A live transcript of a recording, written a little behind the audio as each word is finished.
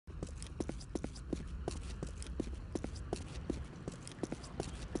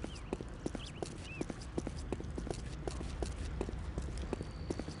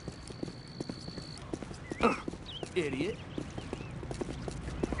idiot.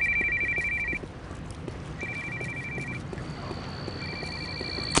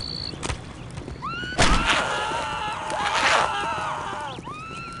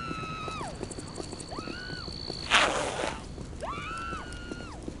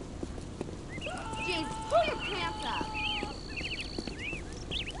 Jeez, pull your pants up.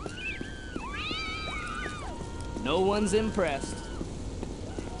 No one's impressed.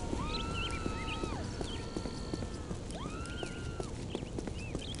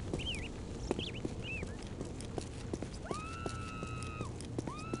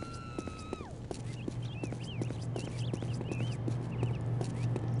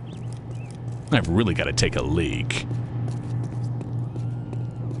 I've really got to take a leak.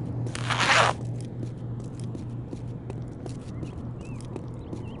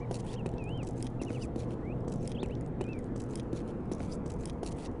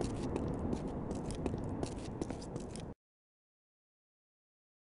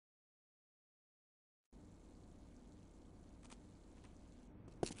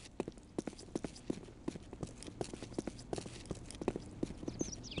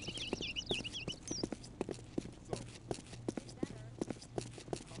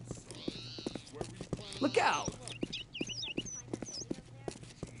 Look out!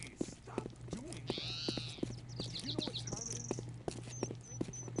 Stop doing that. You know what time it is?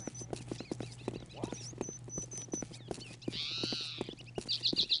 What?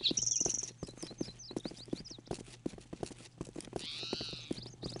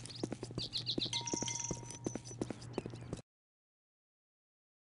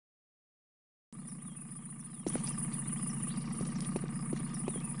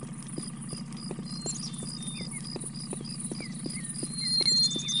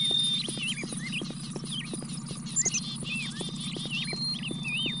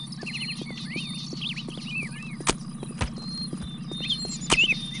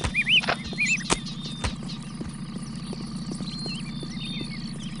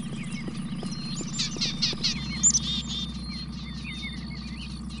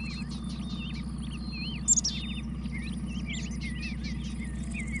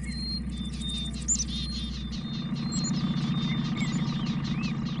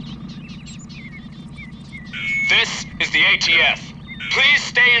 This is the ATF. Please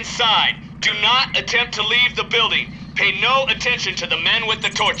stay inside. Do not attempt to leave the building. Pay no attention to the men with the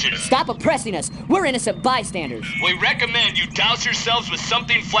torches. Stop oppressing us. We're innocent bystanders. We recommend you douse yourselves with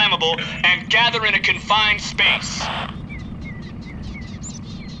something flammable and gather in a confined space.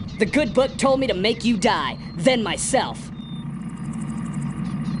 The good book told me to make you die, then myself.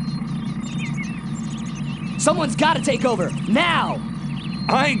 Someone's gotta take over, now!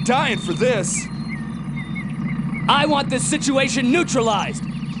 I ain't dying for this. I want this situation neutralized!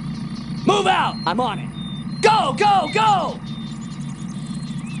 Move out! I'm on it. Go, go, go!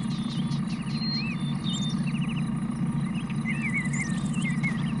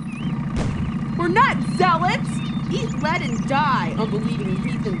 We're not zealots! Eat lead and die, unbelieving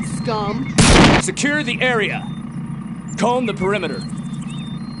heathen scum. Secure the area. Comb the perimeter.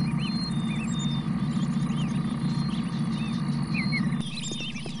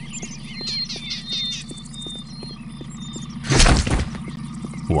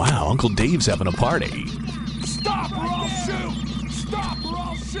 Wow, Uncle Dave's having a party. Stop or I'll shoot! Stop or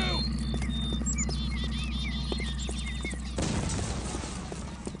I'll shoot!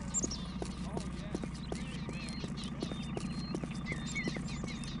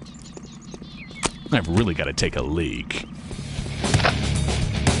 I've really got to take a leak.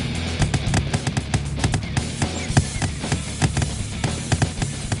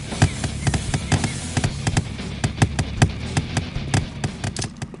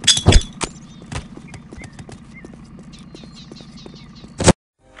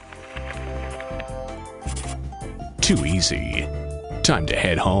 Too easy. Time to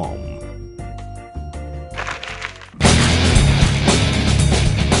head home.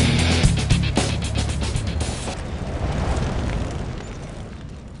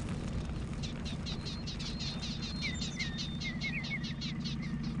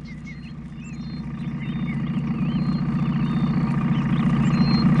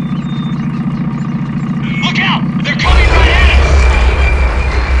 Look out! They're coming right at us!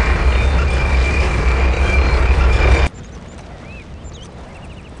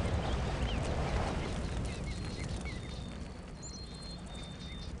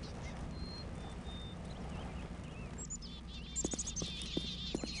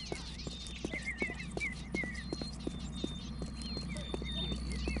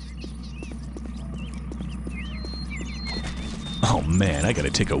 Oh man, I gotta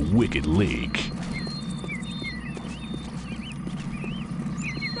take a wicked leak.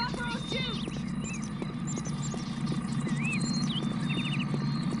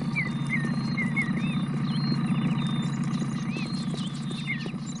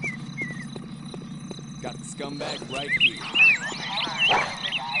 got the scumbag right here.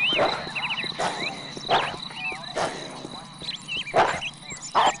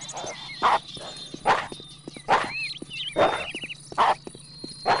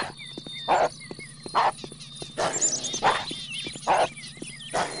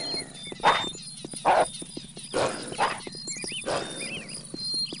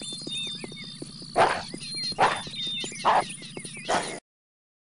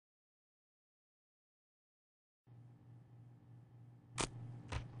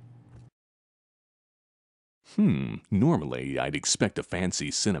 Normally I'd expect a fancy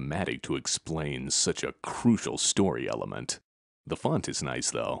cinematic to explain such a crucial story element. The font is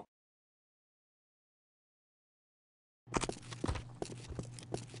nice, though.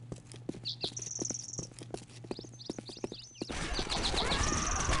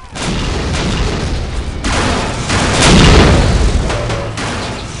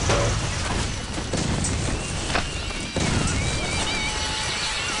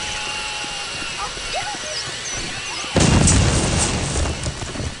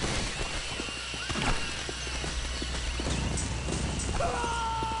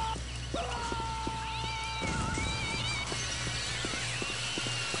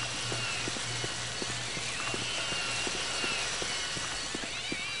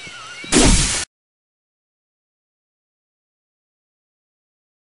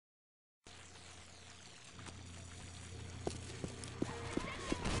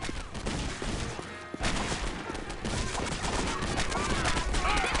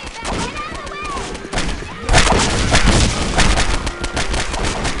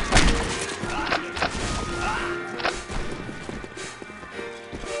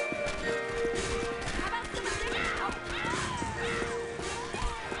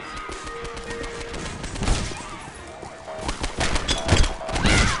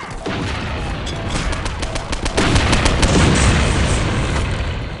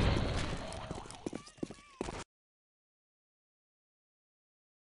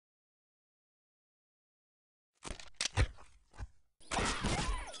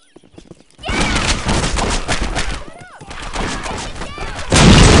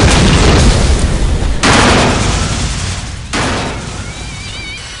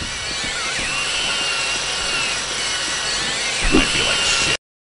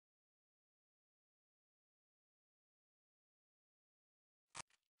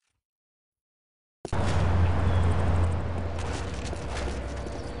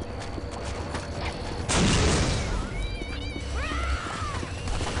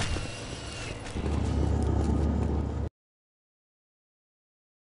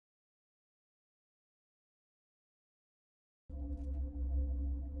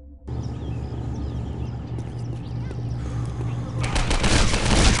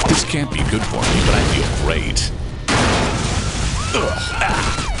 This can't be good for me, but I feel great. Ugh.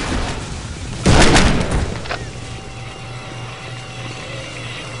 Ah.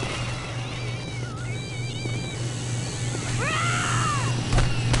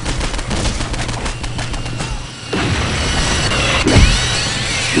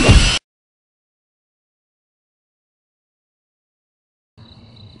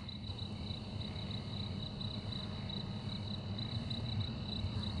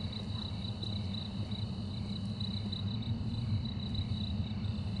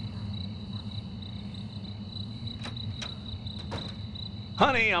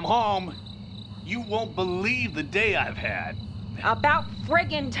 Honey, I'm home. You won't believe the day I've had. About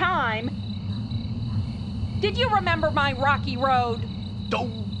friggin' time. Did you remember my rocky road?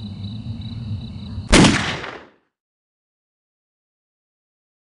 Don't.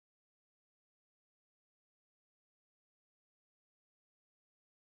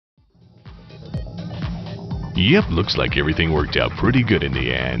 Yep, looks like everything worked out pretty good in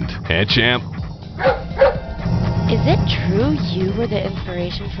the end. Eh, champ? Is it true you were the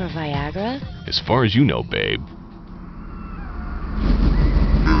inspiration for Viagra? As far as you know, babe.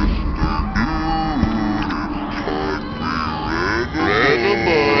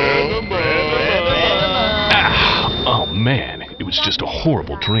 Ah, oh man, it was just a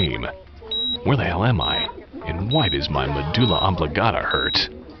horrible dream. Where the hell am I? And why does my medulla oblongata hurt?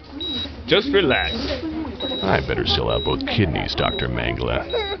 Just relax. I better still have both kidneys, Dr.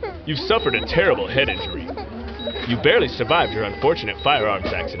 Mangla. You've suffered a terrible head injury. You barely survived your unfortunate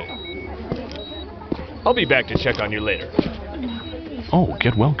firearms accident. I'll be back to check on you later. Oh,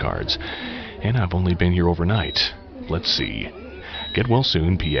 get well cards. And I've only been here overnight. Let's see. Get well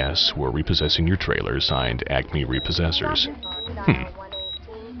soon, P.S. We're repossessing your trailer, signed Acme Repossessors.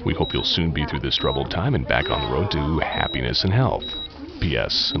 We hope you'll soon be through this troubled time and back on the road to happiness and health.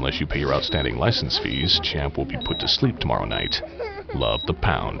 P.S. Unless you pay your outstanding license fees, Champ will be put to sleep tomorrow night. Love, the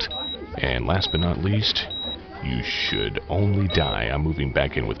Pound. And last but not least, you should only die. I'm moving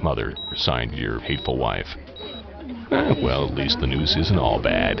back in with Mother. Signed, your hateful wife. Well, at least the news isn't all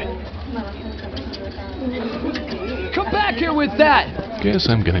bad. Come back here with that! Guess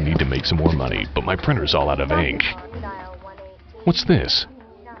I'm gonna need to make some more money, but my printer's all out of ink. What's this?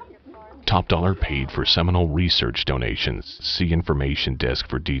 Top dollar paid for Seminole research donations. See information desk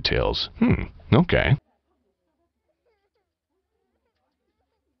for details. Okay.